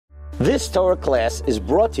This Torah class is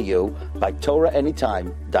brought to you by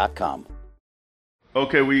TorahAnytime.com.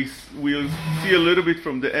 Okay, we'll see a little bit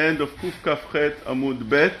from the end of Kuf Kaf Chet Amud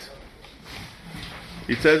Bet.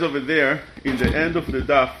 It says over there, in the end of the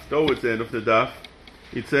daf, towards the end of the daf,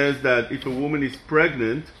 it says that if a woman is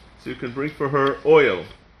pregnant, so you can bring for her oil.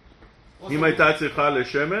 אם הייתה צריכה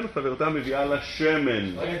לשמן, חברתה מביאה לה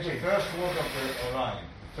שמן. First word of the line.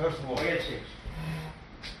 First word.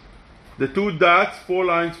 The two dots, 4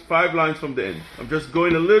 lines, 5 lines from the end. I'm just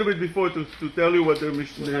going a little bit before to tell you what the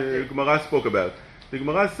Gemara spoke about. The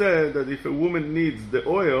Gemara said that if a woman needs the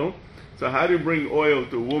oil, so how do you bring oil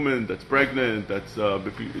to a woman that's pregnant, that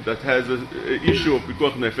has an issue of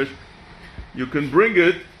pikuach nefesh? You can bring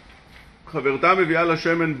it, חברתה מביאה לה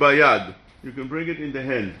שמן ביד. You can bring it in the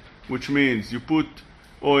hand, which means you put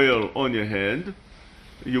oil on your hand,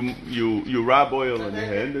 you rub oil on your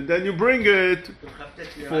hand, and then you bring it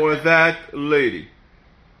for that lady.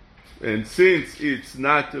 And since it's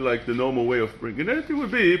not like the normal way of bringing it, it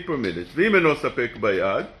would be permitted.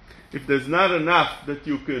 If there's not enough that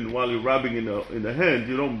you can, while you're rubbing in the hand,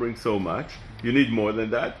 you don't bring so much. You need more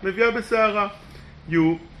than that.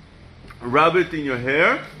 You rub it in your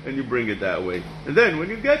hair and you bring it that way. And then when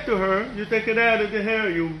you get to her, you take it out of the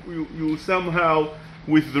hair. You somehow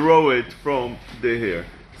withdraw it from the hair.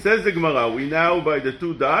 Says the Gemara, we now by the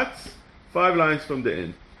 2 dots, 5 lines from the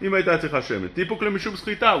end. When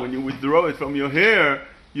you withdraw it from your hair,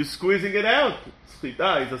 you're squeezing it out.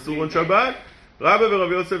 Schita is asur on Shabbat. Rabbi v'Rav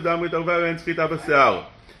Yosef damri tarvar and schita b'se'ar.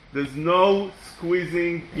 There's no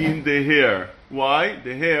squeezing in the hair. Why?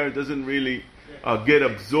 The hair doesn't really get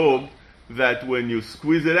absorbed. That when you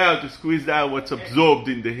squeeze it out, you squeeze out what's absorbed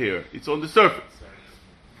in the hair. It's on the surface.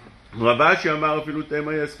 Ravashi amar afilu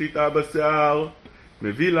tema yaschita b'se'ar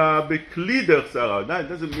mevila bekli derech sara. That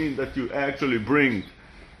doesn't mean that you actually bring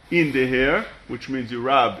in the hair, which means you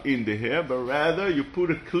rub in the hair, but rather you put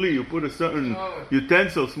a kli, you put a certain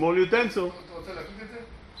utensil, small utensil.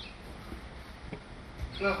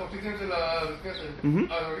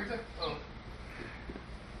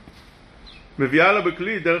 מביאה לה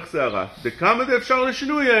בכלי דרך שערה. דכמה דאפשר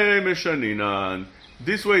לשינוי משנינן.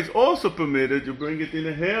 This way is also permitted. You bring it in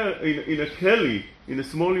a hair, in a keli, in a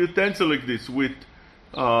small utensil like this with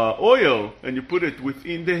oil, and you put it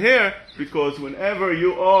within the hair, because whenever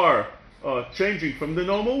you are changing from the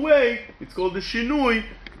normal way, it's called the shinui.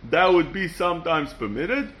 That would be sometimes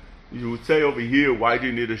permitted. You would say over here, why do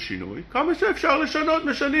you need a shinui? כמה שאפשר לשנות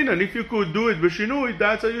משנינן. If you could do it בשינוי,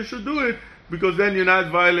 that's how you should do it. Because then you're not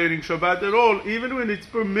violating Shabbat at all. Even when it's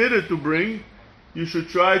permitted to bring, you should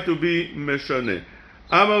try to be meshaneh.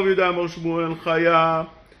 Amar Yehuda Amar Shmuel Chaya.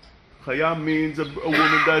 Chaya means a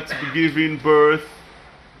woman that's giving birth.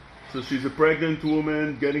 So she's a pregnant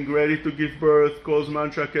woman getting ready to give birth. Kol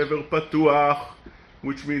zman shehakever patuach,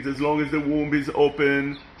 which means as long as the womb is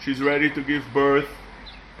open, she's ready to give birth.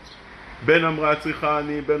 Ben amra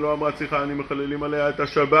tzrichani, ben lo amra tzrichani, mechalelim alea et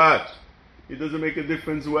haShabbat. It doesn't make a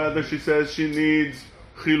difference whether she says she needs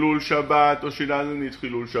Chilul Shabbat or she doesn't need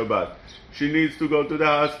Chilul Shabbat. She needs to go to the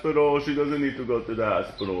hospital or she doesn't need to go to the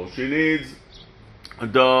hospital. She needs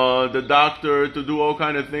the doctor to do all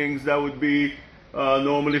kind of things that would be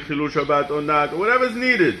normally Chilul Shabbat or not, or whatever's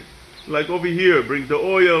needed. Like over here, bring the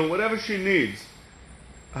oil, whatever she needs.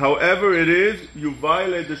 However it is, you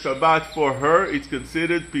violate the Shabbat for her, it's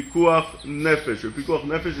considered Pikuach Nefesh. Pikuach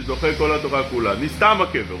Nefesh is Ochel Kol HaTorah Kula. Nistam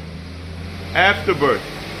HaKever. After birth.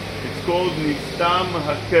 It's called Nistam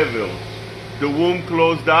HaKever. The womb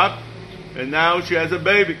closed up, and now she has a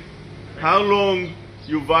baby. How long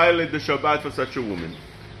you violate the Shabbat for such a woman?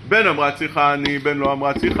 Ben amra tzrichani, ben lo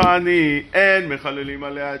amra tzrichani, en mechalelim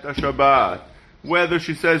alea et haShabbat. Whether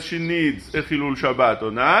she says she needs a Chilul Shabbat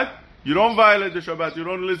or not, you don't violate the Shabbat, you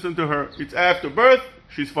don't listen to her. It's after birth,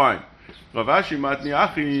 she's fine. Ravashi matni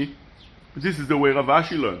achi. This is the way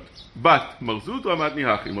Ravashi learned. But Marzutra matni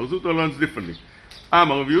hachi. Marzutra learns differently.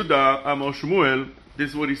 Amar Rav Yehuda, Amar Shmuel.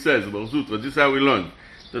 This is what he says. Marzutra. This is how we learned.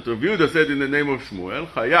 That Rav Yehuda said in the name of Shmuel,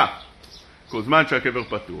 Chaya. Kozman shehakever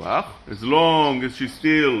patuach. As long as she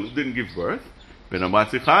still didn't give birth. Ben amra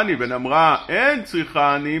tzrichani, ben amra en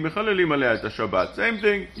tzrichani, mechalelim alea et haShabbat. Same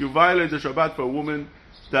thing. You violate the Shabbat for a woman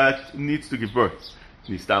that needs to give birth.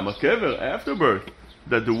 Nistam HaKever, after birth,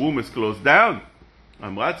 that the womb is closed down.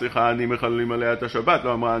 אמרה צריכה אני מחללים עליה את השבת,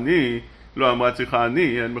 לא אמרה צריכה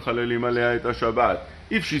אני, אין מחללים עליה את השבת.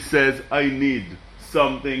 If she says, I need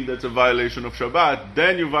something that's a violation of Shabbat,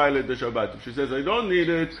 then you violate the Shabbat. If she says, I don't need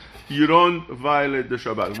it, you don't violate the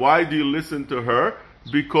Shabbat. Why do you listen to her?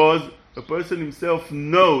 Because a person himself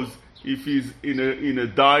knows if he's in a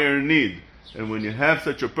dire need. And when you have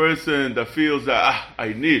such a person that feels that,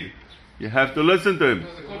 I need, you have to listen to him.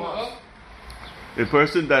 A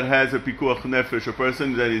person that has a pikuach nefesh, a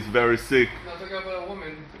person that is very sick. Not talking about a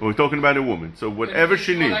woman. We're talking about a woman. So whatever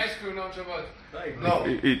she needs. Ice cream on Shabbat. No.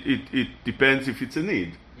 It depends if it's a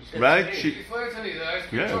need, right? She, Before it's a need, ice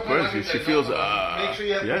cream. yeah, of chocolate, course. nothing She like feels. that. Make sure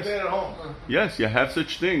you have Yes. prepared at home. Yes, you have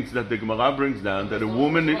such things that the Gemara brings down that a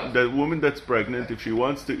woman that's pregnant, if she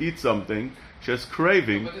wants to eat something, she has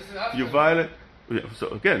craving, But this is after. you violate. Yeah, so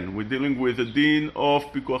again, we're dealing with a din of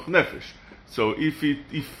pikuach nefesh. So if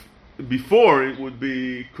before it would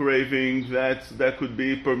be craving, that could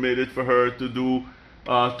be permitted for her to do.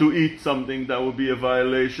 To eat something that would be a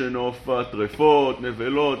violation of trefot,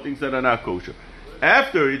 nevelot, things that are not kosher.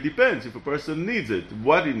 After, it depends if a person needs it,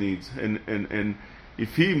 what he needs, and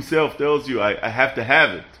if he himself tells you, I have to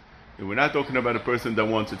have it, and we're not talking about a person that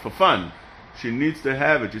wants it for fun. She needs to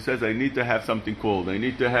have it. She says, I need to have something cold. I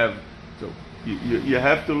need to have. So you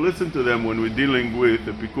have to listen to them when we're dealing with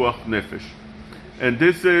the pikuach nefesh, and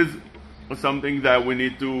this is something that we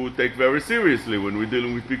need to take very seriously when we're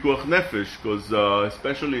dealing with pikuach nefesh, because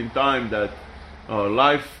especially in time that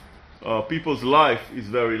people's life is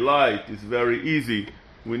very light, is very easy,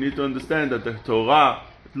 we need to understand that the Torah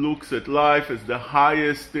looks at life as the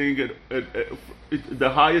highest thing, the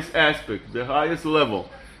highest aspect, the highest level.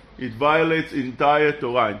 It violates entire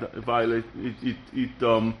Torah.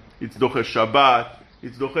 It's doche Shabbat.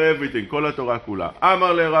 It's doche everything, כל התורה כולה.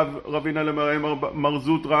 אמר לרבינה למראי מר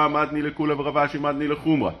זוטרא, מתני לכולה ורבשי מתני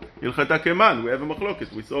לחומרא. הלכתה כמן, we have a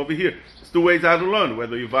מחלוקת, we saw over here. It's two ways how to learn,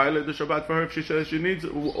 whether you violate the Shabbat for her if she says she needs,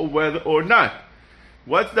 or not.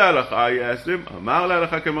 What's the halacha? I asked him, אמר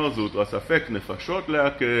להלכה כמר זוטרא, ספק נפשות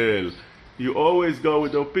להקל. You always go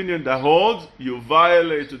with the opinion that holds, you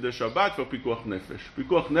violate the Shabbat for pikuach nefesh.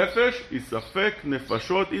 Pikuach nefesh is safek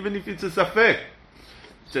nefashot, even if it's a safek.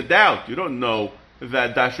 It's a doubt, you don't know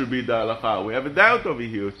that should be the halacha. We have a doubt over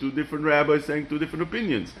here. Two different rabbis saying two different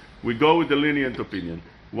opinions. We go with the lenient opinion.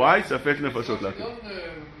 Why? Safek nefashot lakel.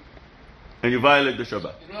 And you violate the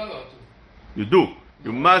Shabbat. You're not allowed to. You do.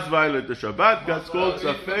 You must violate the Shabbat. That's called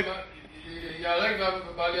safek. ייהרג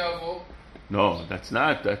ובל יעבור. No, that's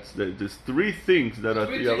not. There's three things that are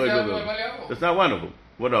Three things that are בל יעבור. That's not one of them.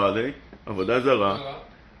 What are they? עבודה זרה.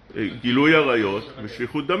 גילוי עריות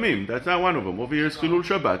ושפיכות דמים. That's not one of them. Over here is חילול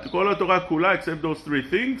שבת. כל התורה כולה, except those three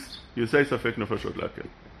things, you say ספק נפשות להקל.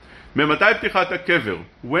 ממתי פתיחת הקבר?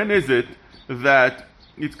 When is it that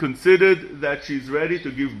it's considered that she's ready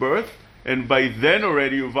to give birth, and by then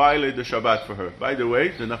already you violate the Shabbat for her? By the way,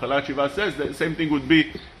 the Nachalat Shiva says that the same thing would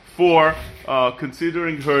be for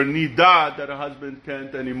considering her nidah, that her husband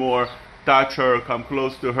can't anymore touch her, come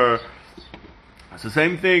close to her. It's the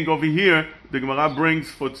same thing over here. The Gemara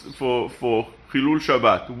brings for Chilul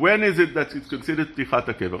Shabbat. When is it that it's considered Ptichat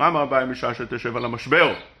HaKever? Amar Abaye Misha Sheteshev al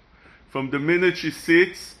HaMashber. From the minute she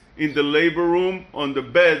sits in the labor room on the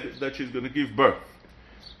bed that she's going to give birth.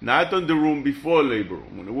 Not on the room before labor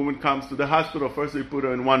room. When a woman comes to the hospital, first they put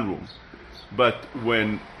her in one room. But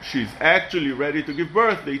when she's actually ready to give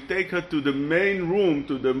birth, they take her to the main room,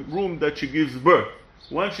 to the room that she gives birth.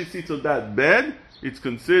 Once she sits on that bed, she's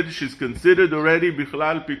considered already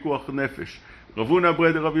bichlal pikuach nefesh. Ravuna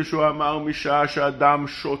breder Rav Yeshua amar misha she'adam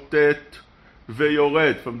shotet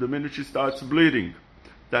veyored. From the minute she starts bleeding,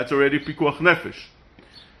 that's already pikuach nefesh.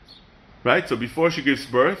 Right? So before she gives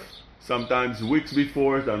birth, sometimes weeks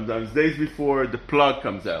before, sometimes days before, the plug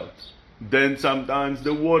comes out. Then sometimes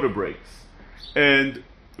the water breaks. And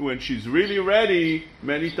when she's really ready,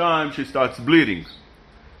 many times she starts bleeding.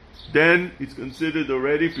 Then it's considered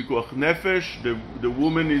already pikuach nefesh. The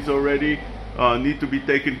woman is already need to be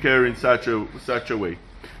taken care in such a way.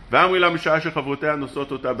 Some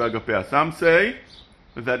say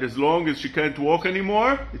that as long as she can't walk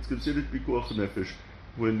anymore, it's considered pikuach nefesh.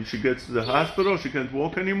 When she gets to the hospital, she can't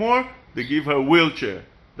walk anymore, they give her a wheelchair.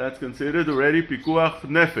 That's considered already pikuach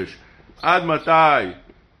nefesh. Ad matai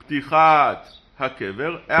ptichat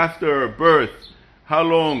hakever. After birth, how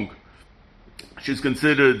long she's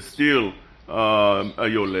considered still a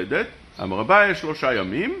yoledet? Amar Abaye 3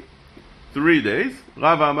 yamim, 3 days.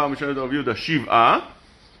 Rava amar Mishnah Rav Yehuda 7,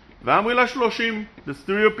 v'amri la 30. There's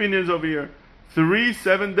 3 opinions over here. 3,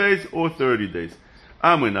 7 days, or 30 days.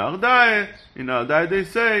 Amri Nardai, in Nardai they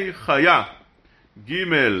say chaya,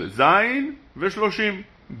 gimel zayin ו30.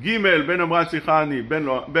 Gimel ben amra tzrichani, ben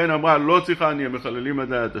amra lo tzrichani, mechalelim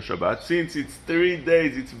adat Shabbat. Since it's 3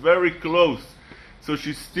 days, it's very close. So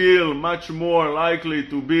she's still much more likely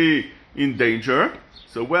to be in danger.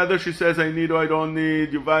 So whether she says I need or I don't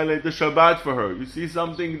need, you violate the Shabbat for her. You see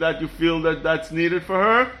something that you feel that's needed for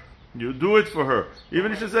her, you do it for her.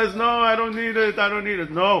 Even if she says, no, I don't need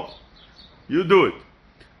it. No. You do it.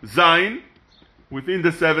 Zayin, within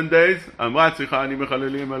the 7 days, אמרה צריכה אני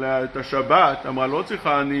מחללים עליה את השבת, אמרה לא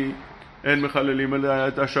צריכה אני, אין מחללים עליה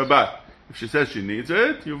את השבת. If she says she needs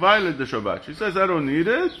it, you violate the Shabbat. She says I don't need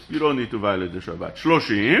it, you don't need to violate the Shabbat.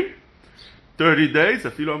 30 days,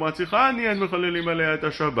 אפילו אמרה צריכה אני, אין מחללים עליה את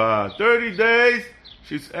השבת. 30 days,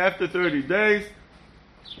 she's after 30 days,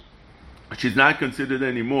 she's not considered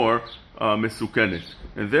anymore מסוכנת.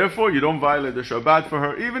 And therefore you don't violate the Shabbat for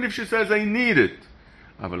her, even if she says I need it.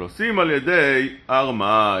 אבל עושים על ידי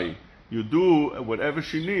ארמאי. You do whatever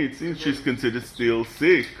she needs, since she's considered still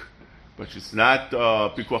sick. But she's not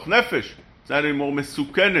פיקוח נפש. It's not anymore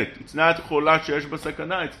מסוכנת. It's not חולה שיש בה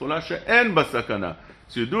סכנה, it's חולה שאין בה סכנה.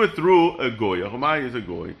 So you do it through a goy. ארמאי is a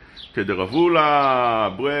goy. כדרבולה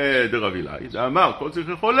ברי דרבילאי. זה אמר, כל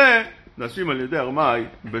צריכי חולה, נעשים על ידי ארמאי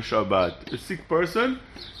בשבת. A sick person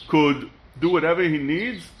could do whatever he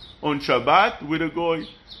needs on Shabbat with a goy.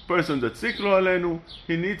 Person that's sick, lo alenu,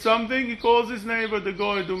 he needs something, he calls his neighbor, the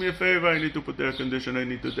goy, do me a favor, I need to put the air conditioner, I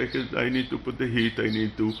need to take it, I need to put the heat, I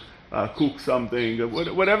need to cook something,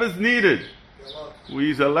 whatever's needed.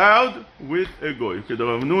 He's allowed with a goy.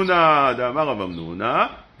 כדרב נונה, דאמר רב אמנונה,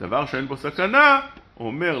 דבר שאין בו סכנה,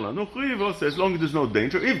 אומר לנוכרי ועושה, as long as there's no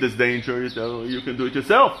danger. If there's danger, you can do it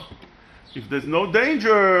yourself. If there's no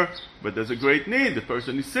danger, but there's a great need, the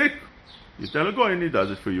person is sick, you tell a goy and he does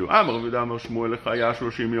it for you. אמר ודאמר שמואל לחיה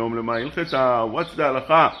 30 יום למה הלכתה. What's the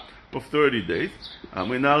halacha of 30 days?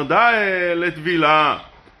 אמר נרדה לטבילה,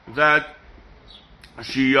 that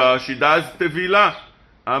she does טבילה.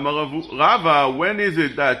 אמר רבא, when is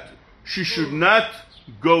it that she should not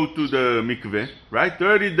go to the mikveh? Right?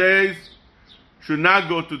 30 days should not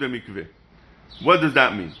go to the mikveh. What does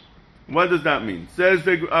that mean? What does that mean? Says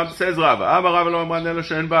Rava, אמר רבא לא אמרן אלא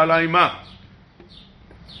שאין בעלה עמה.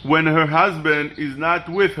 When her husband is not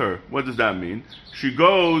with her, what does that mean? She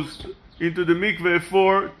goes into the mikveh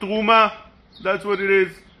for truma. That's what it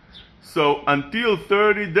is. So until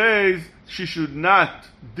 30 days, she should not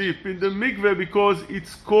dip in the mikveh because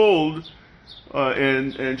it's cold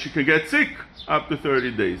and she can get sick up to 30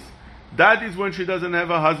 days. That is when she doesn't have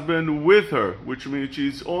a husband with her, which means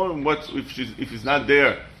she's on. If he's not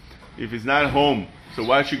there, if he's not home? So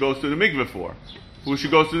why she goes to the mikveh for? Who she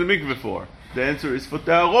goes to the mikveh for? The answer is for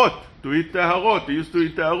taharot, to eat taharot. They used to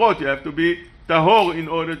eat taharot. You have to be tahor in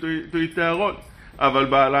order to eat taharot. Aval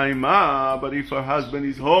ba'ala ima, but if her husband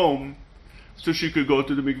is home, so she could go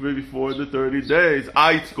to the mikveh before the 30 days.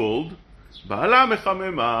 It's cold. Ba'ala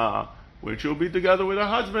mechamema. When she'll be together with her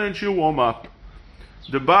husband, she'll warm up.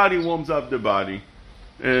 The body warms up the body.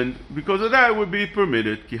 And because of that, it would be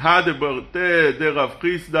permitted. Ki ha de berte de Rav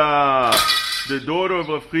Chisda, the daughter of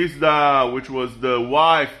Rav Chisda, which was the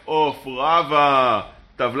wife of Rava,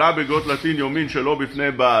 Tavla begot latin yomin shelo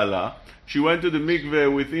bifnei ba'ala. She went to the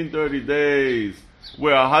mikveh within 30 days,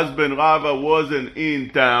 where her husband Rava wasn't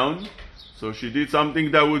in town. So she did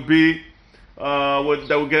something that would be,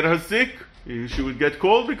 that would get her sick. She would get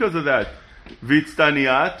cold because of that.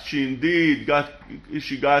 Vitztaniat, she indeed got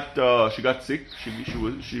sick.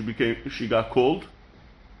 She got cold.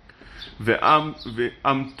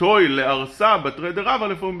 Ve'amtoi le'arsa batre de Rava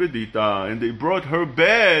lepumbedita, and they brought her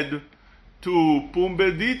bed to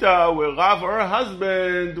Pumbedita, where Rav, her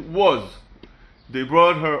husband, was. They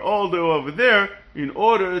brought her all the way over there in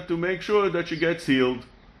order to make sure that she gets healed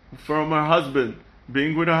from her husband,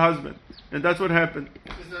 being with her husband. And that's what happened.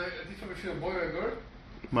 Is there a difference between a boy and a girl?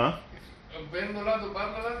 מה? בן נולד או בת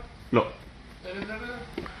נולד? לא. אין הבדל?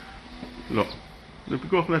 לא. זה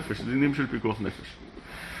פיקוח נפש, זה דינים של פיקוח נפש.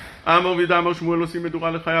 אמר ודאמר שמואל עושים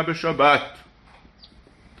מדורה לחיה בשבת.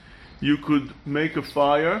 You could make a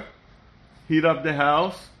fire, heat up the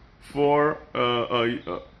house for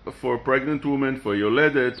a pregnant woman, for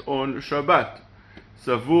יולדת, on Shabbat.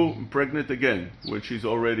 סבור, pregnant again, when she's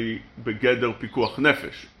already בגדר פיקוח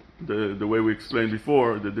נפש. The way we explained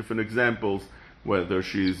before, the different examples, whether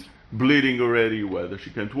she's bleeding already, whether she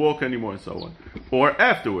can't walk anymore, and so on. Or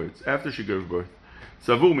afterwards, after she gave birth.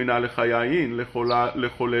 סבור מינה לחיין,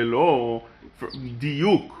 לחוללו,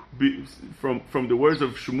 דיוק, from the words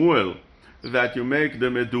of Shmuel, that you make the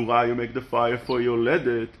medura, you make the fire for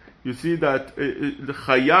yoledet, you see that the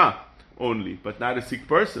chaya only, but not a sick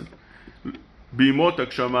person. Bimot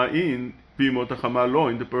hakshama'in, bimot hachama lo,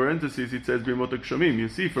 in the parentheses it says bimot hakshamim. You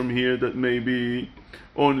see from here that maybe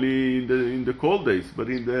only in the cold days, but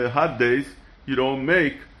in the hot days you don't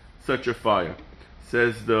make such a fire.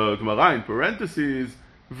 Says the Gemara in parentheses,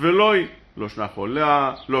 veloi, lo shna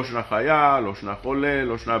cholea, lo shna chaya, lo shna chole,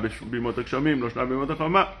 lo shna bimot hakshamim, lo shna bimot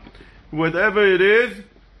hachama. Whatever it is,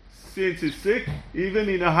 since he's sick, even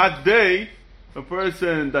in a hot day, a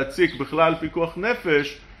person that's sick, bichlal pikuach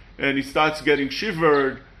nefesh, and he starts getting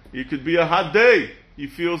shivered, It could be a hot day. He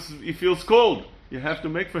feels cold. You have to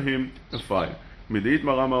make for him a fire. מדעית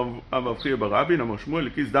מרם אב אבחי ברבין, אמר שמואל,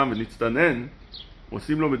 הקיס דם ונצטנן,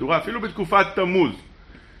 עושים לו מדורה, אפילו בתקופת תמוז.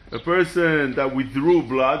 A person that withdrew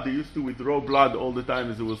blood, they used to withdraw blood all the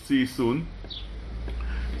time, as we will see soon.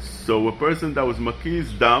 So a person that was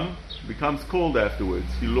makiz dam becomes cold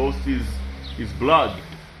afterwards. He lost his blood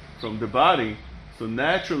from the body, so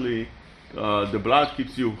naturally the blood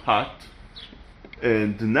keeps you hot,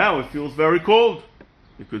 and now it feels very cold.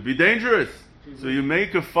 It could be dangerous. So you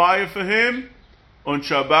make a fire for him on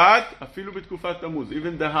Shabbat, afilu b'tkufat Tammuz.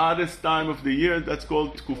 Even the hardest time of the year, that's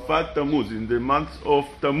called Tkufat Tammuz, in the month of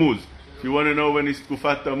Tammuz. If you want to know when is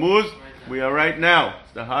Tkufat Tammuz, we are right now.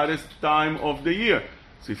 It's the hardest time of the year.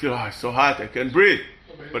 So you feel, it's so hot, I can't breathe.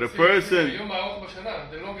 But a person... היום הארוך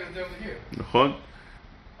בשנה, the longest day of the year. נכון.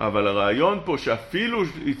 אבל הרעיון פה שאפילו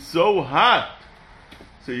it's so hot,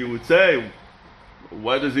 so you would say,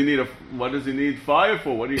 what does he need fire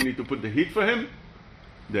for? What do you need to put the heat for him?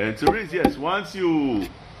 The answer is yes. Once you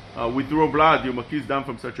withdraw blood, you makiz dam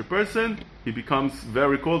from such a person, he becomes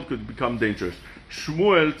very cold, could become dangerous.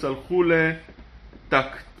 Shmuel tzalchu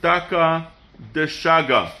taktaka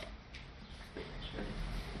deshaga.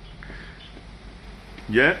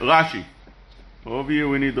 Yeah, Rashi. Over here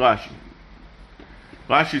we need Rashi.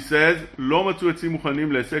 Rashi says, לא מצאו עצים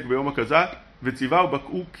מוכנים להיסק ביום הכזת, וציווה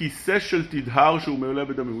ובקעו כיסא של תדהר שהוא מעולה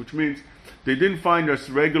בדמים, which means they didn't find just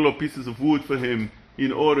regular pieces of wood for him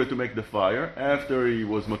in order to make the fire after he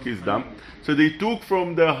was makiz dam. So they took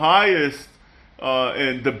from the highest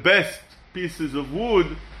and the best pieces of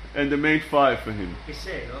wood and they made fire for him.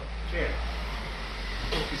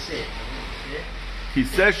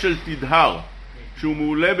 כיסא של תדהר שהוא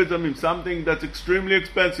מעולה בדמים, something that's extremely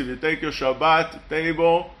expensive. You take your Shabbat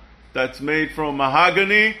table that's made from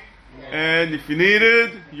mahogany, and if you need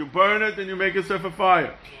it, you burn it and you make yourself a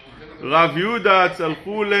fire. Rav Yehuda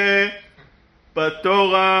tzalchu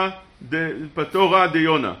Patora de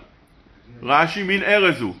Yona. Rashi mean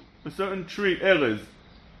erezu, a certain tree, erez.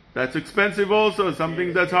 That's expensive also,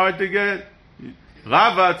 something that's hard to get.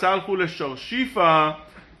 Rava tzalchu lesharshifa.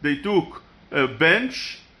 They took a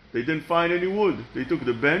bench. They didn't find any wood. They took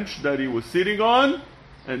the bench that he was sitting on,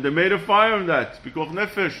 and they made a fire on that. Pikuach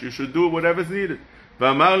nefesh. You should do whatever's needed.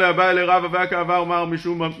 ואמר לאביי לרב אבקה עבר מר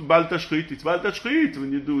משום בל תשחית. It's בל תשחית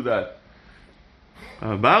when you do that.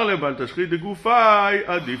 אמר לבל תשחית דגופי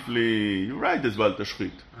עדיף לי. You're right, it's בל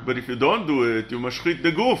תשחית. But if you don't do it, you משחית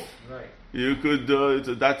the goof. Right. You could.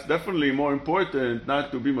 That's definitely more important,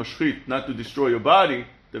 not to be mashchit, not to destroy your body,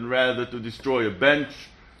 than rather to destroy a bench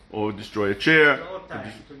or destroy a chair. All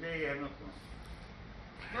time. Today I'm not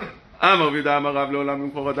one. אמר וידע אמר רב לעולם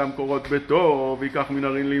למכור אדם קורות ביתו ויקח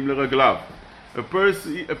מנהרים לרגליו. A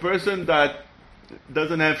person that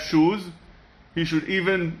doesn't have shoes, he should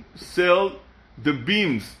even sell the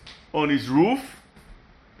beams on his roof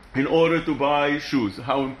in order to buy shoes.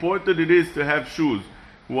 How important it is to have shoes.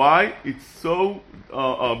 Why? It's so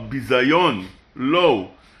bizayon,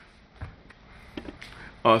 low,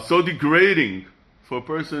 so degrading for a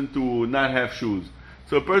person to not have shoes.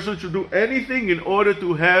 So a person should do anything in order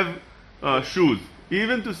to have shoes,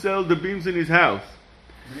 even to sell the beams in his house.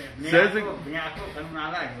 בני יעקב קנו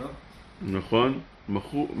נעליים, לא? נכון,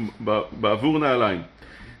 בעבור נעליים.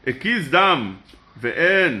 הקיז דם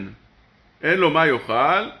ואין לו מה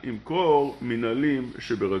יאכל, ימכור מנהלים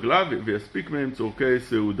שברגליו ויספיק מהם צורכי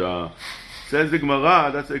סעודה. Says the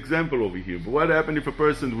Gemara, that's an example over here. But what happened if a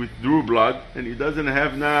person withdrew blood and he doesn't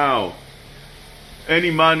have now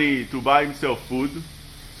any money to buy himself food,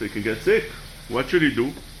 so he can get sick? What should he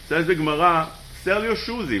do? Says the Gemara, sell your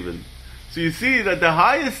shoes even. So you see that the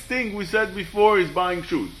highest thing we said before is buying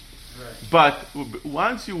shoes. Right. But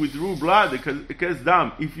once you withdrew blood, it gets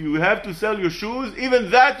dam. If you have to sell your shoes, even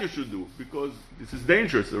that you should do, because this is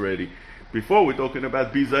dangerous already. Before we're talking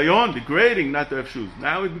about bizayon, degrading, not to have shoes.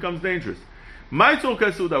 Now it becomes dangerous.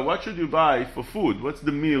 What should you buy for food? What's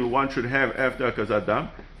the meal one should have after akazat dam?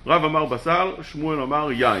 Rav amar basar, Shmuel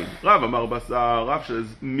amar yain. Rav amar basar, Rav says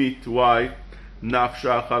meat. Why?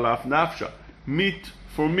 Nafsha chalaf nafsha. Meat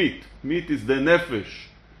for meat. Meat is the nefesh,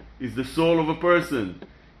 is the soul of a person,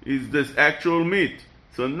 is this actual meat.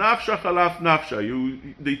 So nafsha chalaf nafsha.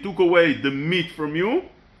 They took away the meat from you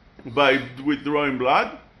by withdrawing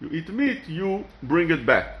blood. You eat meat, you bring it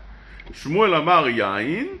back. Shmuel amar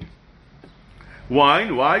yain.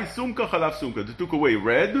 Wine. Why? Sumka chalaf sumka. They took away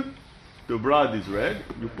red. The blood is red.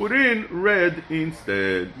 You put in red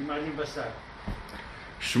instead.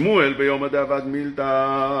 Shmuel beyom avad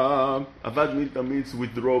milta. Avad milta means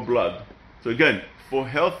withdraw blood. So again, for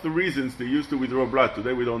health reasons, they used to withdraw blood.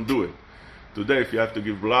 Today we don't do it. Today, if you have to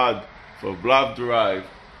give blood for blood drive,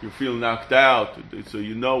 you feel knocked out, so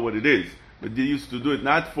you know what it is. But they used to do it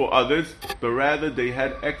not for others, but rather they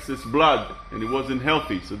had excess blood and it wasn't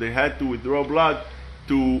healthy. So they had to withdraw blood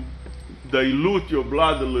to dilute your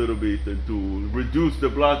blood a little bit and to reduce the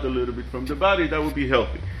blood a little bit from the body. That would be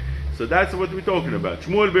healthy. So that's what we're talking about.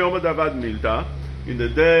 Shmuel beyom avad milta, in the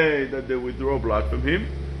day that they withdraw blood from him,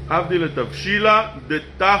 avdi letavshila de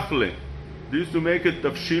tachle. They used to make a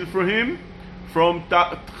tafshil for him from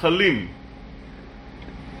tchalim.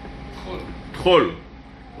 Tchol.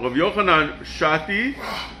 Rav Yochanan Shati,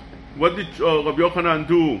 what did Rav Yochanan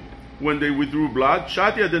do when they withdrew blood?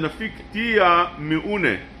 Shati adenafik tia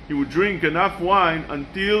meune. He would drink enough wine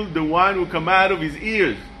until the wine would come out of his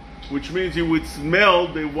ears, which means he would smell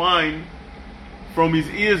the wine from his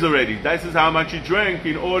ears already. This is how much he drank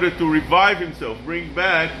in order to revive himself, bring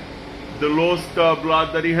back the lost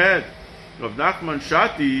blood that he had. Rav Nachman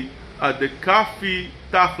Shati adekafi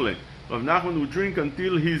tachle. Rav Nachman would drink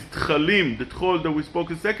until his tchalim, the tchol that we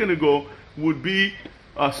spoke a second ago, would be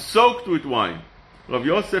soaked with wine. Rav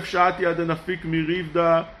Yosef Shati adenafik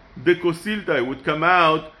mirivda dekosilta, would come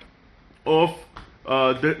out of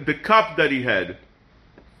the cup that he had.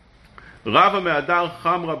 Rava me'adar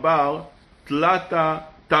chamra bar tlata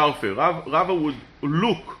tarfe. Rava would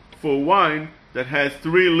look for wine that has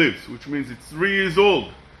 3 leaves, which means it's 3 years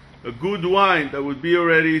old. A good wine that would be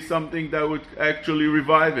already something that would actually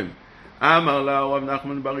revive him. Amar la Rav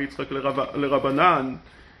Nachman bar Yitzchak lerabanan.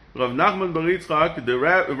 Rav Nachman bar Yitzchak, the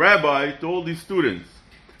rabbi, told his students,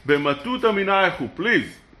 "B'matuta minayachu,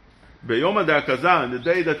 please, beyom ha'akaza, on the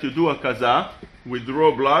day that you do a kaza,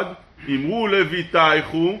 withdraw blood, imu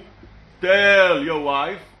levitaychu, tell your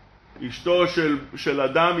wife, ishto shel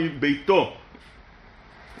adam beito.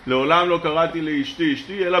 לעולם לא קראתי לאשתי,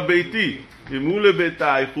 אשתי אלא ביתי. אימו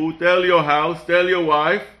לביתייכו, tell your house, tell your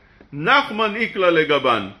wife, נחמן איקלה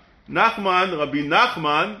לגבן. Nachman, Rabbi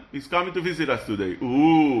Nachman is coming to visit us today.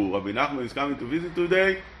 Ooh, Rabbi Nachman is coming to visit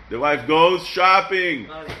today. The wife goes shopping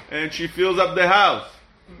and she fills up the house.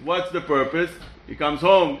 What's the purpose? He comes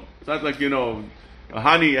home. It's not like,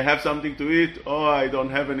 honey, I have something to eat. Oh, I don't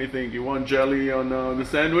have anything. You want jelly on the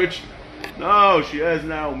sandwich? No, she has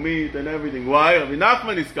now meat and everything. Why? Rabbi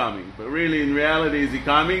Nachman is coming. But really, in reality, is he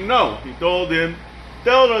coming? No. He told him,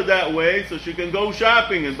 tell her that way so she can go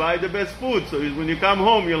shopping and buy the best food. So when you come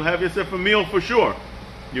home, you'll have yourself a meal for sure.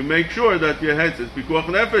 You make sure that your head says, pikuach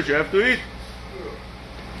nefesh, you have to eat.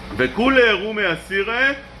 V'kule eru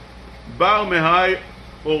me'asire bar mehai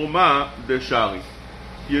orma deshari.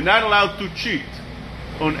 You're not allowed to cheat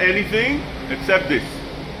on anything except this.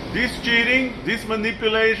 This cheating, this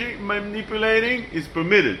manipulating is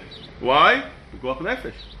permitted. Why? Pikuach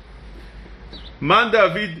nefesh. Man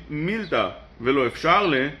David milta. ולא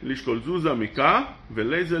אפשר לשקול זוזה מכה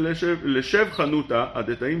ולזה לשב חנותה עד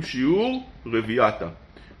התאים שיעור רביעתה.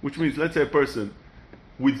 Which means, let's say a person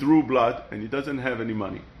withdrew blood and he doesn't have any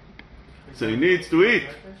money. So he needs to eat.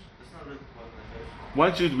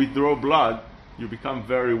 Once you withdraw blood, you become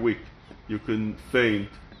very weak. You can faint.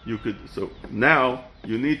 So now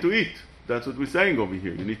you need to eat. That's what we're saying over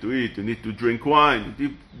here. You need to eat. You need to drink wine. You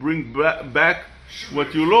need to bring back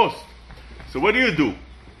what you lost. So what do?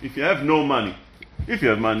 If you have no money. If you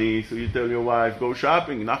have money, so you tell your wife, go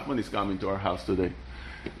shopping. Nachman is coming to our house today.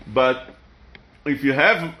 But if you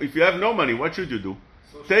have no money, what should you do?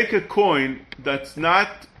 Take a coin that's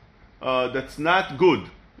not good.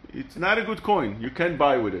 It's not a good coin. You can't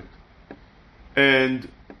buy with it. And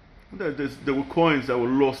there were coins that were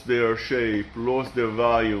lost their shape, lost their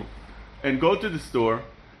value. And go to the store,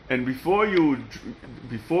 and before you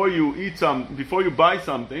buy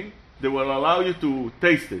something, they will allow you to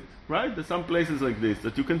taste it, right? There's some places like this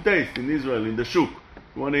that you can taste in Israel, in the shuk.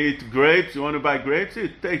 You want to eat grapes, you want to buy grapes,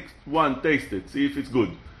 take one, taste it, see if it's good.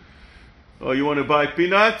 Or you want to buy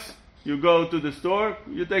peanuts, you go to the store,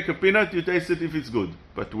 you take a peanut, you taste it if it's good.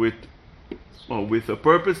 But with a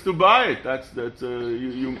purpose to buy it,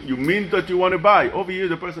 you mean that you want to buy. Over here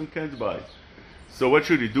the person can't buy. So what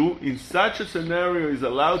should he do? In such a scenario, he's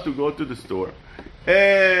allowed to go to the store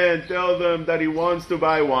and tell them that he wants to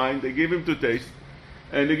buy wine. They give him to taste,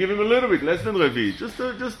 and they give him a little bit, less than revi, just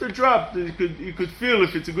a drop. He could feel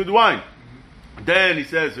if it's a good wine. Then he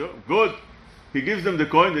says, oh, good. He gives them the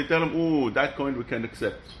coin. They tell him, ooh, that coin we can't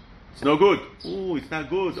accept. It's no good. Ooh, it's not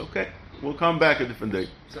good. Okay, we'll come back a different day.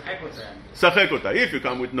 Sachekota. If you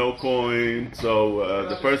come with no coin, so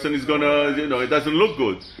the person is gonna, it doesn't look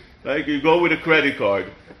good. Like you go with a credit card.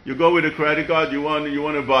 You want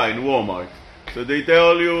to buy in Walmart. So they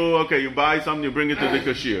tell you, okay, you buy something, you bring it to the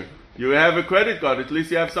cashier. You have a credit card, at least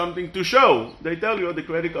you have something to show. They tell you the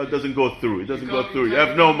credit card doesn't go through. It doesn't go through. You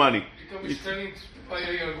have no money.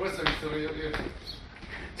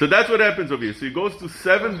 So that's what happens over here. So he goes to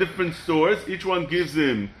 7 different stores. Each one gives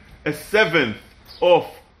him a 1/7 of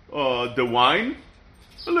the wine,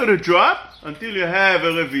 a little drop, until you have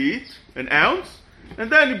a revi'it, an ounce, and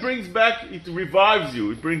then it brings back, it revives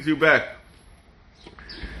you, it brings you back.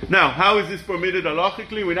 Now, how is this permitted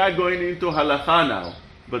halachically? We're not going into halacha now,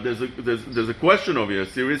 but there's a question over here, a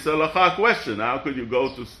serious halacha question. How could you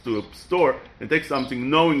go to a store and take something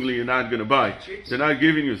knowingly you're not going to buy? They're not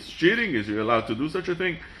giving you, it's cheating. Is you allowed to do such a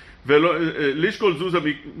thing? Lishkol zuza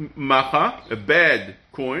macha, a bad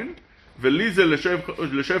coin. Velize leshev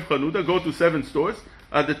chanuda, go to 7 stores.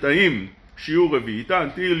 Adetaim shiur revi'ita,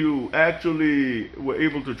 until you actually were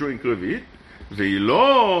able to drink revi'it.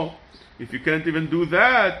 Ve'ilo, if you can't even do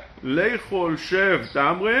that, leichol shev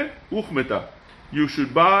tamre uchmeta. You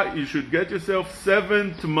should get yourself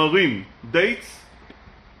 7 tamarim, dates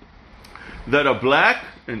that are black,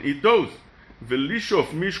 and eat those. Velishof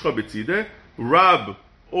mishcha betzide, rub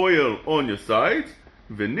oil on your sides,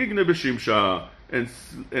 venigne b'shimsha,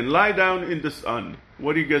 and lie down in the sun.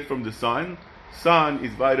 What do you get from the sun? Sun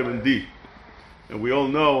is vitamin D. And we all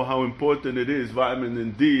know how important it is,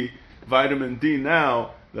 vitamin D. Vitamin D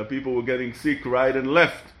now, that people were getting sick right and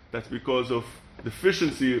left. That's because of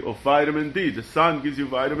deficiency of vitamin D. The sun gives you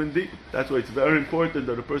vitamin D. That's why it's very important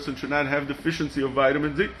that a person should not have deficiency of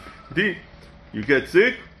vitamin D. You get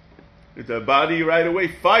sick, the body right away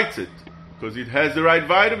fights it, because it has the right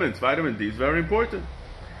vitamins. Vitamin D is very important.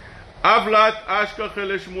 Avlat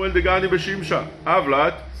ashkachele Shmuel degani b'shimsha.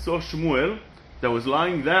 Avlat saw Shmuel that was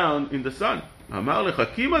lying down in the sun. Amar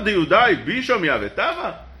lechakima deyudai bisham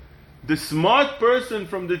yavetava. The smart person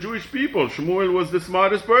from the Jewish people. Shmuel was the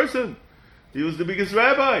smartest person. He was the biggest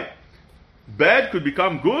rabbi. Bad could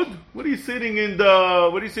become good. What are you sitting in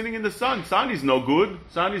the sun? Sun is no good.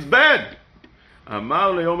 Sun is bad.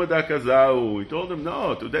 Amar leyom hakazah. He told him,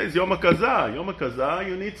 no, today is Yom HaKazah. Yom HaKazah,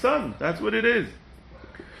 you need sun. That's what it is.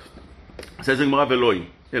 Says the Gemara Veloim.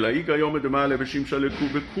 Elaika yom edemale b'shimsha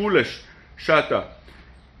lekubekulesh shata.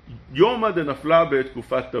 Yoma denafla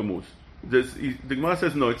be'etkufat Tammuz. The Gemara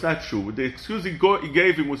says, no, it's not true. The excuse he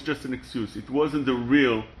gave him was just an excuse. It wasn't the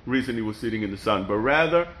real reason he was sitting in the sun. But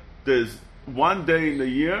rather, there's one day in the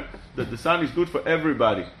year that the sun is good for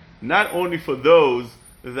everybody. Not only for those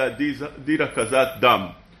that did hakazat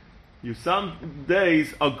dam. Some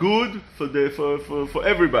days are good for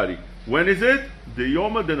everybody. When is it? The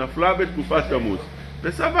Yoma de Nafla be'tkufat Tammuz.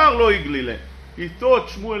 Besavar lo iglile. He thought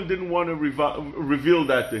Shmuel didn't want to reveal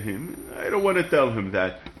that to him. I don't want to tell him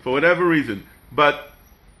that, for whatever reason. But,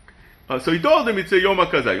 so he told him it's a Yom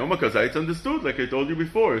HaKazah. Yom HaKazah, it's understood, like I told you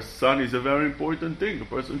before. Sun is a very important thing. A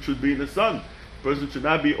person should be in the sun. A person should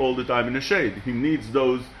not be all the time in the shade. He needs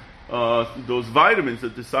those vitamins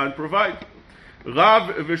that the sun provides.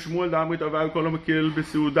 Rav v'Shmuel dam itav kol hamekil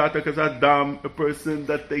b'seudat hakazat dam, a person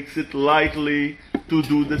that takes it lightly to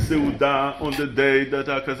do the seudah on the day that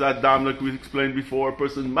hakazat dam, like we explained before, a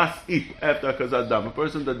person must eat after hakazat dam. A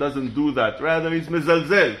person that doesn't do that, rather he's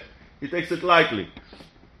mezalzel, he takes it lightly.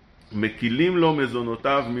 Mekilim lo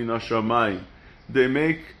mezonotav min hashamayim. They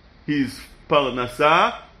make his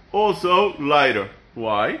parnasa also lighter.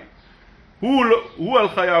 Why? Hu al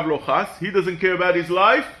chayav lo chas. He doesn't care about his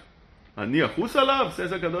life. Ani achus alav,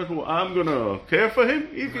 says HaKadosh Baruch Hu, I'm going to care for him.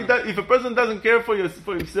 If a person doesn't care for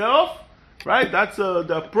himself, right, that's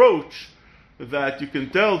the approach that you can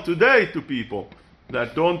tell today to people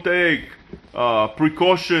that don't take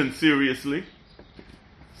precaution seriously.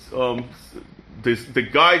 The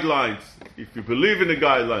guidelines, if you believe in the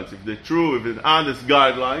guidelines, if they're true, if they're honest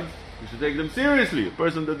guidelines, you should take them seriously. A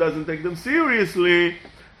person that doesn't take them seriously,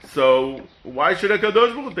 so why should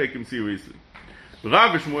HaKadosh Baruch Hu take him seriously?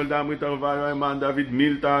 Rav Shmuel dam ritavayo eman David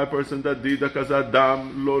milta, a person that did hakazat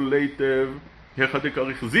dam lo leitev hechad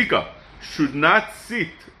karich zika, should not sit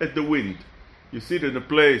at the wind. You sit in a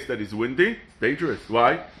place that is windy, dangerous.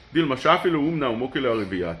 Why? Dil mashafilu umna umokele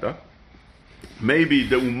ariviyata. Maybe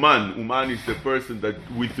the uman is the person that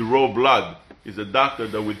withdraws blood, is a doctor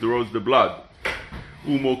that withdraws the blood.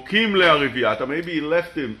 Umokim le ariviyata. Maybe he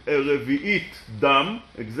left him a revi'it dam,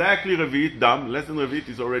 exactly revi'it dam. Less than revi'it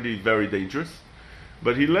is already very dangerous.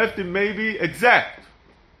 But he left him maybe exact.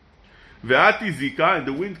 Ve'ati zika, and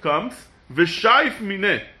the wind comes. Ve'shaif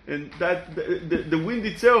mineh, and that the wind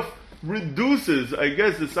itself reduces. I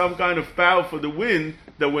guess there's some kind of power for the wind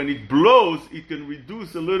that when it blows, it can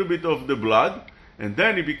reduce a little bit of the blood, and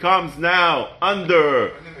then it becomes now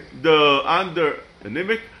under the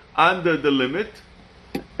limit,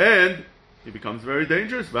 and it becomes very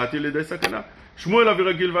dangerous. Ve'ati lidei sakana. Shmuel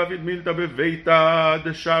aviragil vavid milta beveita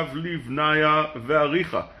deshav livnaya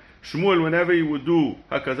ve'aricha. Shmuel, whenever he would do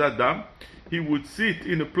hakazat dam, he would sit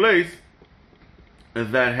in a place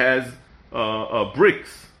that has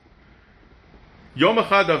bricks. יום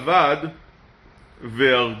אחד עבד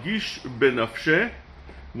והרגיש בנפשה.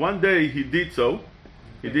 One day he did so.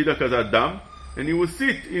 He did הקזת דם, and he would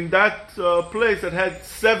sit in that place that had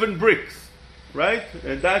 7 bricks, right?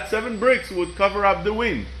 And that 7 bricks would cover up the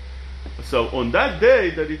wind. So on that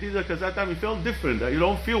day that he did הקזת דם, he felt different. I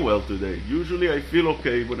don't feel well today. Usually I feel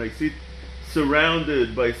okay when I sit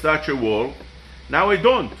surrounded by such a wall. Now I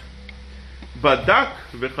don't. בדק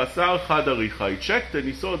וחסר חד עריכה. He checked and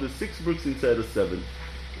he saw the 6 bricks instead of 7.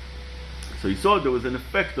 So he saw there was an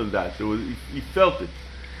effect on that. He felt it.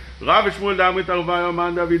 רב ושמואל דם התערבה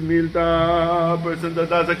יומן דוד מילתא, person that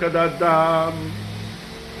does הקדת דם,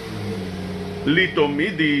 ליטו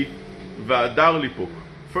מידי והדר ליפוק.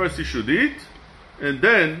 First you should eat, and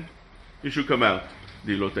then you should come out.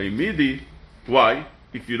 דילותאי מידי, why?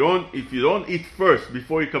 If you don't eat first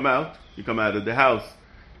before you come out of the house,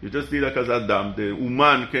 you just did הקזת דם, the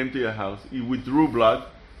uman came to your house, he withdrew blood,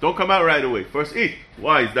 don't come out right away, first eat.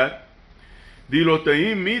 Why is that?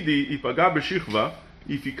 דילותאי מידי ייפגע בשכבה.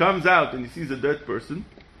 If he comes out and he sees a dead person,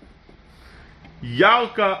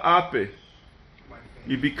 Yarka ape,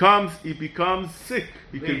 he becomes sick.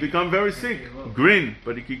 He can become very sick. Green,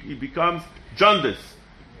 but he becomes jaundice.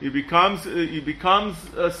 He becomes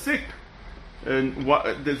sick. And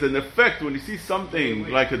there's an effect when you see something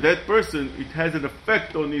like a dead person. It has an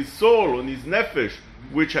effect on his soul, on his nefesh,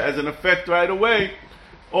 which has an effect right away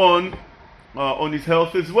on his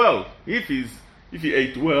health as well. If he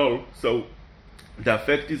ate well, so the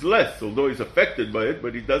effect is less, although he's affected by it,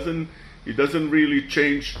 but it doesn't really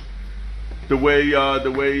change the way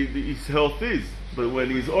his health is. But when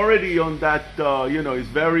he's already on that, he's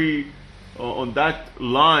very on that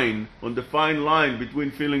line, on the fine line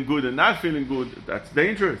between feeling good and not feeling good, that's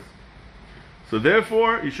dangerous. So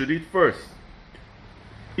therefore, he should eat first.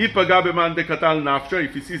 If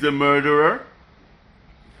he sees a murderer,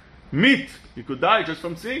 he could die just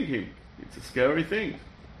from seeing him. It's a scary thing.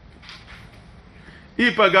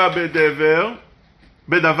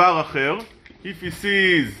 בדבר אחר, if he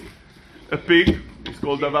sees a pig, it's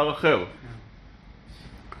called דבר אחר.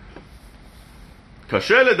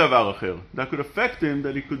 קשה לדבר אחר. That could affect him,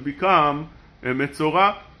 that he could become a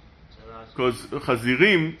מצורע, because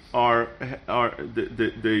חזירים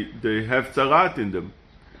they have צרעת in them.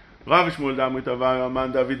 רב שמואל דם ותבר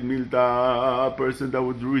אמן דוד מילתא, a person that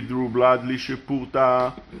would withdraw blood, לישפורתא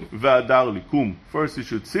והדר ליקום. First he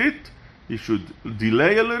should sit, he should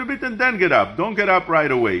delay a little bit and then get up. Don't get up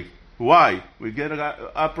right away. Why? We get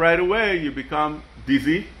up right away, you become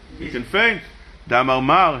dizzy, you can faint. There's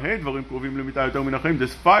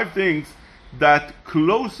 5 things that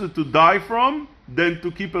closer to die from than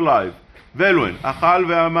to keep alive.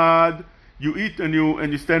 You eat and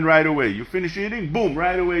you stand right away. You finish eating, boom,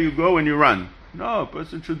 right away you go and you run. No, a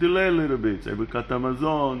person should delay a little bit. Take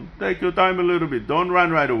your time a little bit. Don't run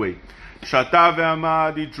right away. Shata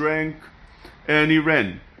ve'amad, he drank and he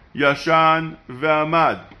ran. Yashan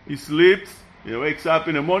ve'amad, he sleeps, he wakes up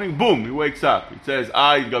in the morning, boom, he wakes up. It says,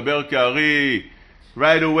 gaber kari,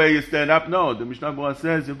 right away you stand up. No, the Mishnah Berurah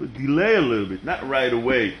says, delay a little bit, not right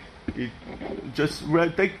away. Just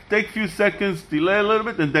take few seconds, delay a little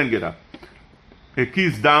bit, and then get up.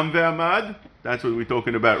 Ekiz dam ve'amad, that's what we're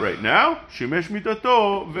talking about right now. Shimesh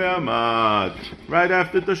mitato ve'amad. Right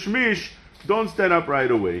after Tashmish, don't stand up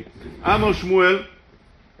right away. Amar Shmuel,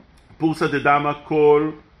 Pursa de dama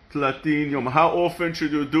kol tlatin yom. How often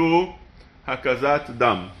should you do hakazat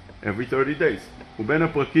dam? Every 30 days. Uben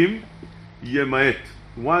haprakim yemaet.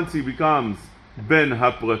 Once he becomes ben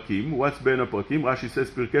haprakim, what's ben haprakim? Rashi says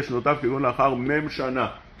pirkei shnotav kegon lachar mem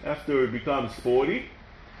shana. After he becomes 40,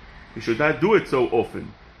 he should not do it so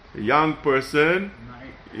often. A young person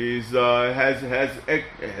has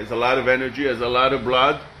a lot of energy, has a lot of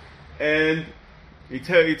blood, and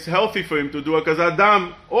it's healthy for him to do hakazat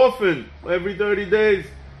dam often, every 30 days.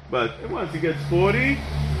 But once he gets 40,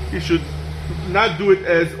 he should not do it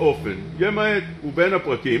as often. Yemaet uben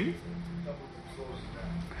haprakim.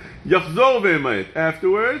 Yachzor ve'emaet.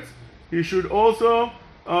 Afterwards, he should also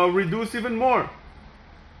reduce even more.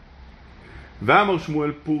 V'amar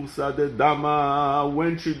Shmuel pursa de dama.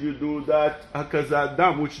 When should you do that hakazat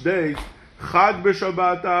dam? Which days? Chad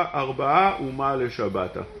b'shabata, arba'a uma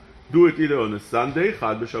le'shabata. Do it either on a Sunday,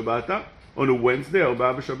 chad b'shabata, on a Wednesday,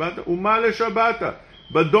 arba'a b'shabata, uma le'shabata.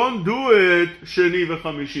 But don't do it sheni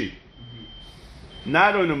v'chamishi.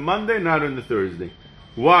 Not on a Monday, not on a Thursday.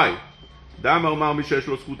 Why? Dam amar mishesh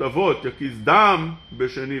lo zchut avot, yakiz dam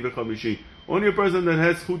b'sheni v'chamishi. Only a person that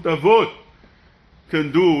has zchut avot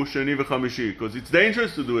can do sheni v'chamishi, because it's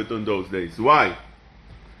dangerous to do it on those days. Why?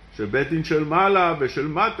 שבית דין של מעלה ושל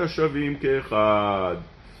מטה שווים כאחד.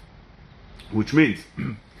 Which means,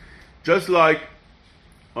 just like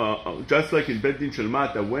in בית דין של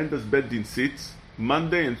מטה, when does בית דין sits?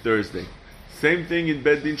 Monday and Thursday. Same thing in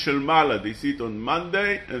בית דין של מעלה, they sit on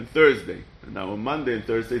Monday and Thursday. And now on Monday and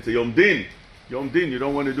Thursday it's a Yom Din. Yom Din, you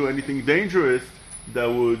don't want to do anything dangerous that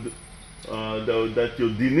would that your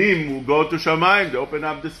dinim will go to Shamayim. They open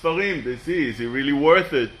up the Sfarim, they see, is it really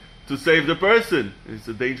worth it to save the person? It's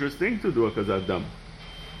a dangerous thing to do a kazat dam.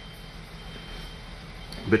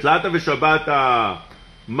 בתלתה ושבתה,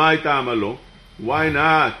 מה הייתה עמלו? Why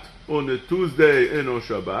not on a Tuesday and on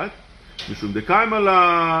Shabbat? משום דקיימה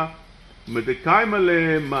לה, מדקיימה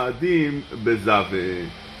למאדים בזווה.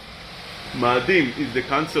 מאדים is the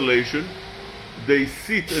constellation. They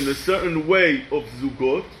sit in a certain way of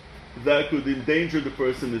zugot that could endanger the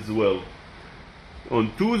person as well. On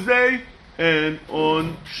Tuesday and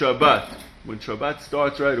on Shabbat. When Shabbat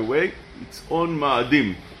starts right away, it's on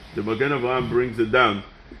Ma'adim. The Magen Avraham brings it down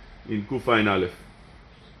in Kufayin Aleph.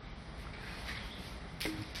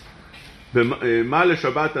 מה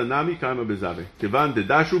לשבת הנמי קיימה בזווה? כיוון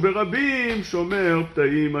דדשו ברבים שומר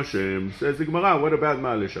פתאים השם. Says the Gemara, what about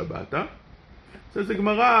מה לשבת? Says the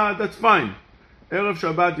Gemara, that's fine. Erev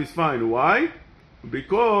Shabbat is fine. Why?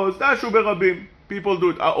 Because dashu berabim. People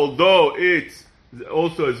do it. Although it's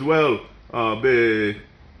also as well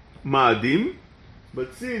be-ma'adim.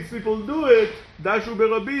 But since people do it, dashu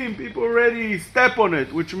berabim, people already step on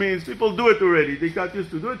it, which means people do it already. They got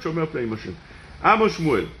used to do it. Shomer Pnei Moshe. Amos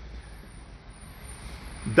Shmuel.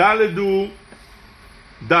 Daledu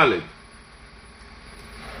Daled.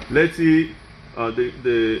 Let's see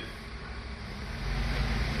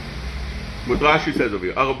what Rashi says over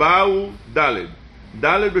here. Arba'u Daled.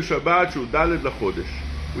 Daled b'Shabbat shu Daled l'chodesh.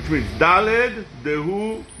 Which means Daled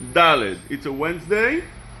dehu Daled. It's a Wednesday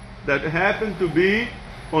that happened to be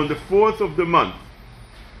on the 4th of the month.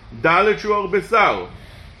 Daled shu Arbesar.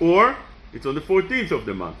 Or it's on the 14th of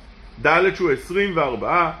the month. Daled shu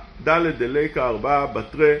 24. Daled deleka 4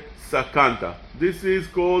 batre sakanta. This is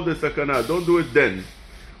called the sakana. Don't do it then.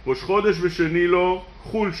 Rosh chodesh v'sheni lo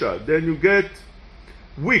chulsha. Then you get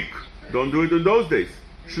weak. Don't do it in those days.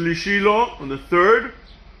 Shlishi lo, on the 3rd,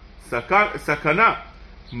 sakana.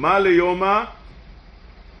 Ma leyoma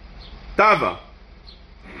tava.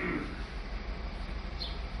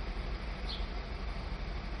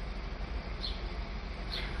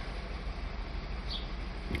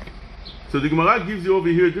 So the Gemara gives you over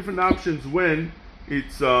here different options when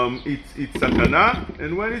it's sakana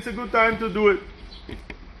and when it's a good time to do it.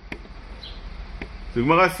 The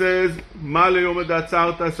Gemara says, מה ליום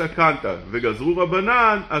הדעצרת סקנת, וגזרו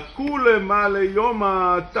רבנן, הכולה מה ליום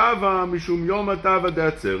הטבע משום יום הטבע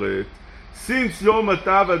דעצרת. Since יום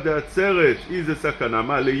הטבע דעצרת is a סכנה,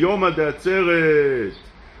 מה ליום הדעצרת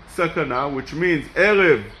סכנה, which means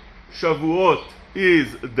ערב שבועות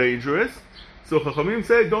is dangerous. So חכמים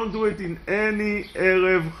say, don't do it in any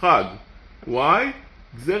ערב חג. Why?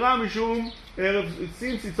 גזרה משום ערב,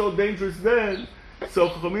 since it's so dangerous then, so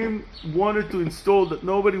Chachamim wanted to install that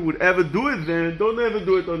nobody would ever do it then. Don't ever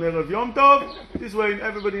do it on Erev Yom Tov. This way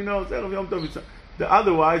everybody knows Erev Yom Tov is...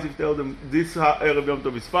 Otherwise, if you tell them this Erev Yom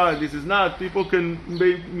Tov is fine, this is not, people can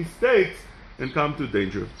make mistakes and come to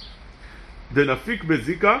danger. Then Afik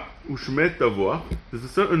Bezika Ushmet Tavoach. There's a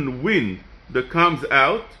certain wind that comes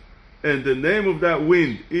out, and the name of that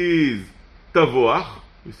wind is Tavoach.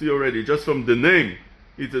 You see already, just from the name,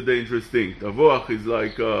 it's a dangerous thing. Tavoach is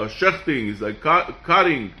like shechting, it's like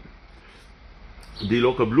cutting.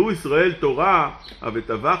 Dilo kablu Israel Torah,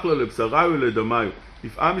 avetavach la lebsarayu ledamayu.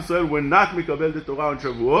 If Am Yisrael were not mikabel the Torah on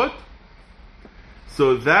Shavuot,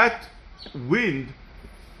 so that wind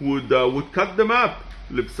would cut them up.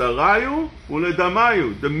 Lebsarayu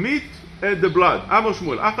uledamayu, the meat and the blood. Amos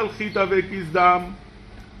Shmuel, achal chita ve'kiz dam.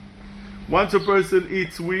 Once a person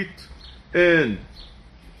eats wheat and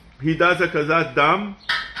he does a kazat dam,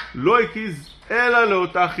 lo ekiz ela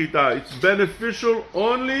leota chita. It's beneficial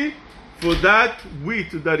only for that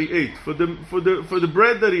wheat that he ate, for the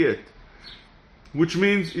bread that he ate, which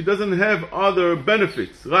means it doesn't have other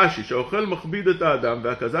benefits. Rashi, she'ochel machbid et ha'adam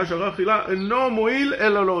ve'akazat shara chila eno mo'il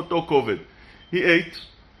ela leoto koved. He ate,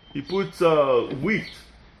 he puts wheat,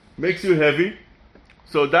 makes you heavy.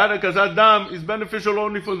 So that akazat dam is beneficial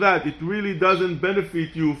only for that. It really doesn't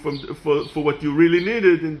benefit you for what you really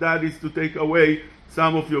needed, and that is to take away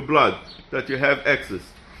some of your blood that you have excess.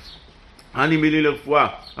 Ani mili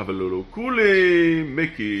lerfuah, aval lo kuli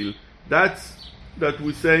mekil. That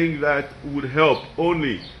we're saying that would help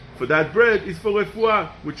only for that bread is for refuah,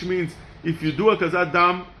 which means if you do akazat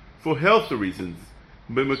dam for health reasons,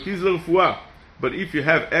 b'mekiz lerfuah, But if you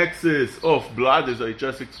have excess of blood, as I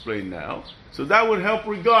just explained now, so that would help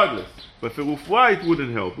regardless. But for רפואה it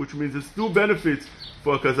wouldn't help, which means there's two benefits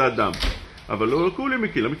for הקזת דם. אבל לא לכולי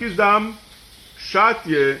מקיל. המקיז דם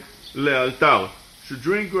שתיה לאלתר. Should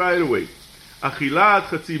drink right away. אכילה עד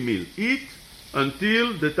חצי מיל. Eat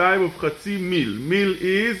until the time of חצי מיל. Meal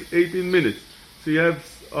is 18 minutes. So you have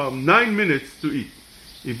 9 minutes to eat.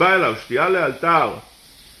 היא באה אליו, שתייה לאלתר,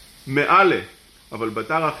 מעלה, אבל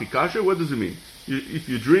בתר הכי קשה, what does it mean? If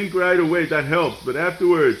you drink right away, that helps, but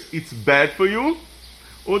afterwards, it's bad for you?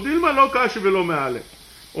 או דילמה לא קשה ולא מעלה.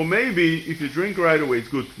 Or maybe, if you drink right away, it's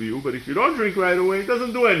good for you, but if you don't drink right away, it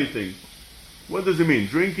doesn't do anything. What does it mean?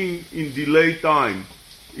 Drinking in delayed time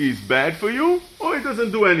is bad for you, or it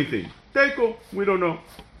doesn't do anything? Teiko, we don't know.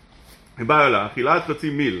 היא באה אליו, אכילת חצי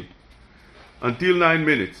מיל. Until 9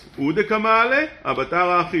 minutes. Udekamale,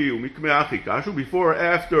 abatara achi, umikme achi kashu. Before or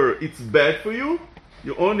after, it's bad for you.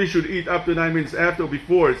 You only should eat up to 9 minutes after.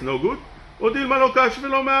 Before, it's no good. Odil malo kashu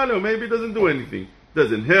velo meale. Or maybe it doesn't do anything.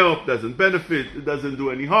 Doesn't help, doesn't benefit, it doesn't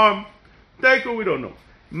do any harm. Teiko, we don't know.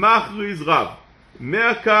 Machriz Rav.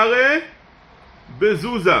 Mea kare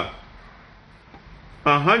bezuza.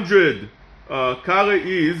 100 kare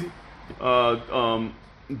is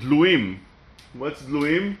dluim. What's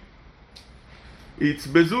dluim? It's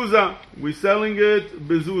bezuza. We're selling it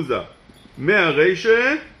bezuza. Mea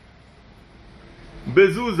reishe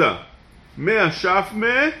bezuza. Mea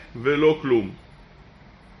shafme velo klum.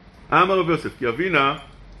 Amar Rav Yosef, ki avina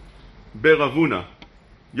beravuna.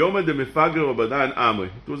 Yom de mefagre Rabadan Amri.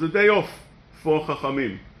 It was a day off for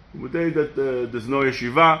Chachamim. A day that there's no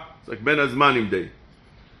yeshiva. It's like Ben Azmanim day.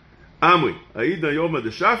 Amri, Aida Yom de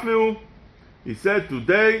Shafmeu. He said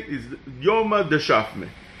today is Yom de Shafme.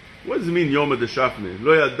 What does it mean Yom de Shafme?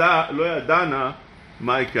 Lo yadana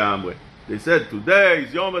Maika Amri. They said today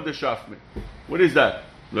is Yom de Shafme. What is that?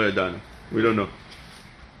 Lo yadana. We don't know.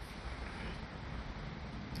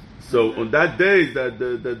 So on that day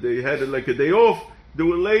that they had like a day off, they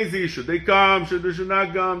were lazy. Should they come? Should they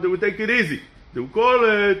not come? They would take it easy. They would call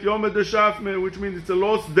it Yom Shafme, which means it's a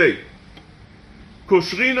lost day.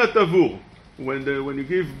 Koshrina Tavur. When you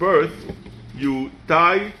give birth, you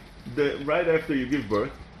tie right after you give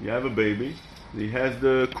birth. You have a baby. He has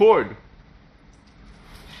the cord.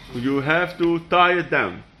 You have to tie it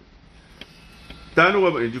down.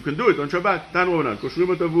 And you can do it on Shabbat. Tanu Rabanan.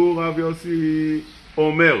 Koshrina Tavur Rav Yossi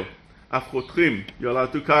Omer. Afchotchim, you're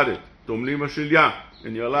allowed to cut it. Tomlim hashilya,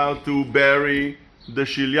 and you're allowed to bury the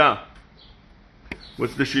shilya.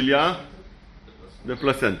 What's the shilya? The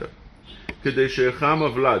placenta. Kedei shecham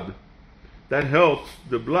avlad. That helps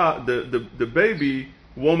the blood, the baby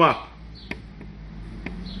warm up.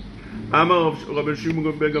 Amar Rabbi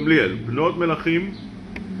Shimon ben Gamliel, Bnot Melachim,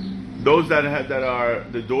 those that are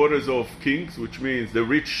the daughters of kings, which means the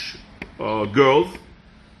rich girls,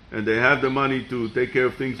 and they have the money to take care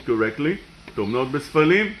of things correctly. Tomnot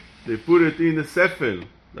besfalim, they put it in a sefel.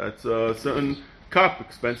 That's a certain cup,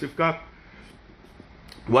 expensive cup.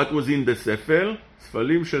 What was in the sefel?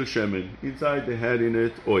 Sfalim shel shemen. Inside they had in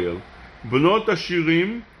it oil. Bnot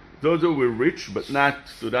ashirim, those who were rich, but not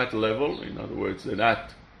to that level. In other words, they're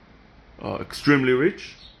not extremely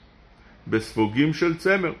rich. Besfogim shel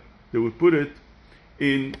tzemer. They would put it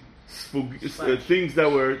in things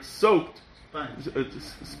that were soaked.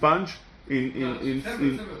 Sponge in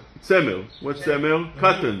tzemer. What's tzemer?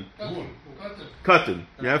 Cotton. Cotton.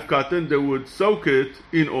 You have cotton. They would soak it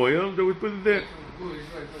in oil. They would put it there,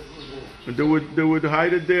 and they would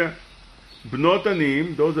hide it there. Bnot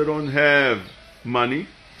anim, those that don't have money,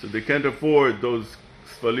 so they can't afford those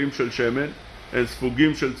sfalim shel shemen and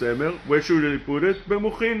sfugim shel tzemer. Where should they put it?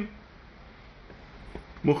 Bemuchin.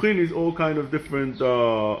 Muchin is all kind of different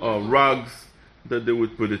rugs that they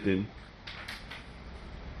would put it in.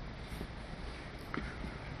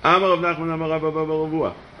 Amar Rav Nachman Amar Rav Abba bar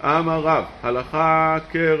Avua Amar Rav Halacha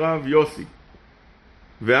kerav Yossi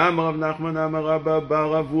Ve'amar Rav Nachman Amar Abba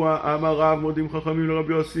bar Avua Amar Rav Modim Chachamim LeRav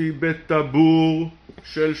Yossi betabur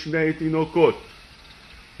shel shnei tinokot.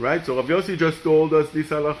 Right? So Rav Yossi just told us this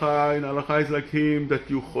halacha, and halacha is like him, that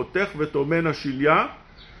you chotech vetomen hashilya,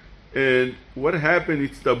 and what happened?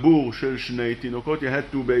 It's tabur shel shnei tinokot. You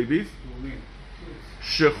had 2 babies.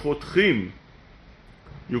 Shechotchim,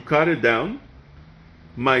 you cut it down.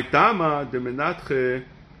 Maitama de menatche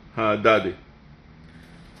ha'adade.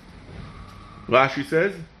 Rashi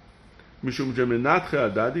says, Mishum de menatche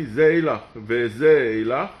ha'adade, ze eilach ve'ze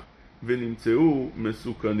eilach ve'nimtzeu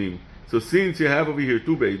mesukanim. So since you have over here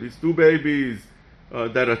 2 babies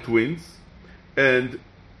that are twins, and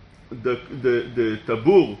the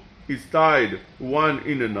tabur is tied one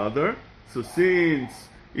in another, so since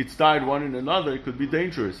it's tied one in another, it could be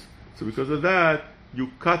dangerous. So because of that, you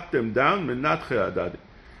cut them down, מנתחי הדדי.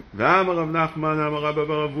 ואמר רב נחמן, אמר רב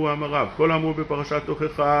אבו, אמר רב, כל אמור בפרשת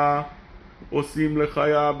תוכחה, עושים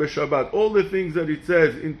לחיה בשבת. All the things that it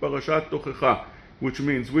says in פרשת תוכחה, which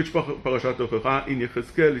means, which פרשת תוכחה? In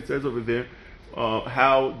יחזקאל, it says over there,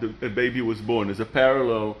 how a baby was born, as a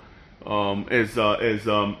parallel, as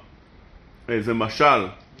a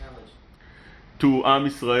mashal to Am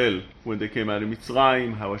Israel when they came out of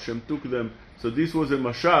Mitzrayim, how Hashem took them. So this was a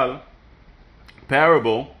mashal,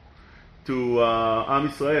 parable to Am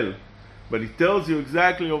Israel. But it tells you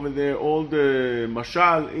exactly over there, all the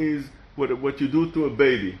mashal is what you do to a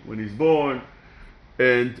baby when he's born.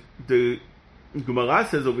 And the Gemara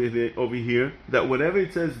says over here that whatever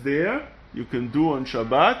it says there, you can do on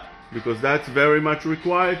Shabbat, because that's very much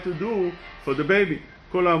required to do for the baby.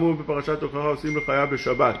 כל האמור בפרשת תוכחה עושים לחיה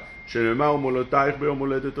בשבת, שנאמר ומולדתייך ביום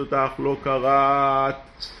הולדת אותך לא קראת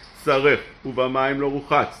שרך ובמים לא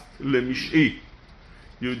רוחצת למשעי.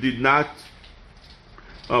 You did not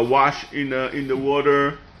wash in the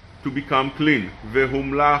water to become clean.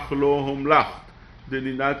 והומלך לא הומלכת. They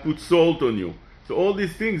did not put salt on you. So all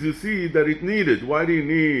these things you see that it needed. Why do you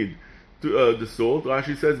need the salt?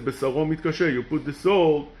 Rashi says בשרו מתקשה. You put the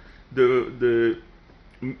salt,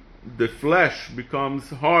 the flesh becomes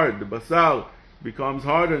hard, the basar becomes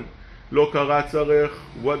hardened. Lo karat tzarech,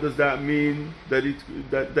 what does that mean? That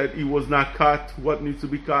it was not cut. What needs to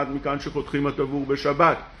be cut? Mikan shechotchim atavur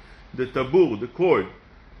b'Shabbat. The tabur, the cord,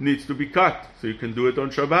 needs to be cut. So you can do it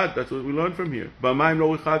on Shabbat. That's what we learn from here. B'mayim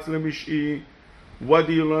lo richatz lemish'i. What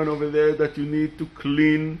do you learn over there? That you need to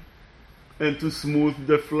clean and to smooth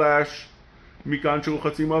the flesh. Mikan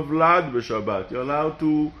sheruchatzim avlad b'Shabbat. You're allowed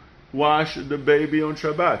to wash the baby on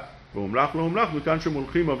Shabbat. והומלך לא הומלך, מכאן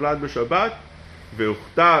שמולכים הבלד בשבת,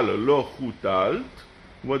 והוכתל לא חותלת.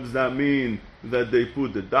 What does that mean? That they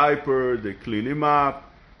put the diaper, they clean him up.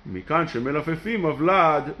 מכאן שמלפפים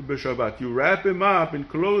הבלד בשבת. You wrap him up in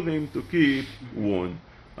clothing to keep warm.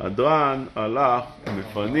 הדרן הלך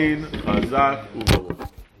מפנין חזק וברוך.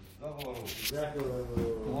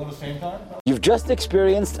 You've just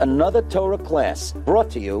experienced another Torah class brought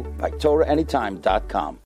to you by TorahAnytime.com.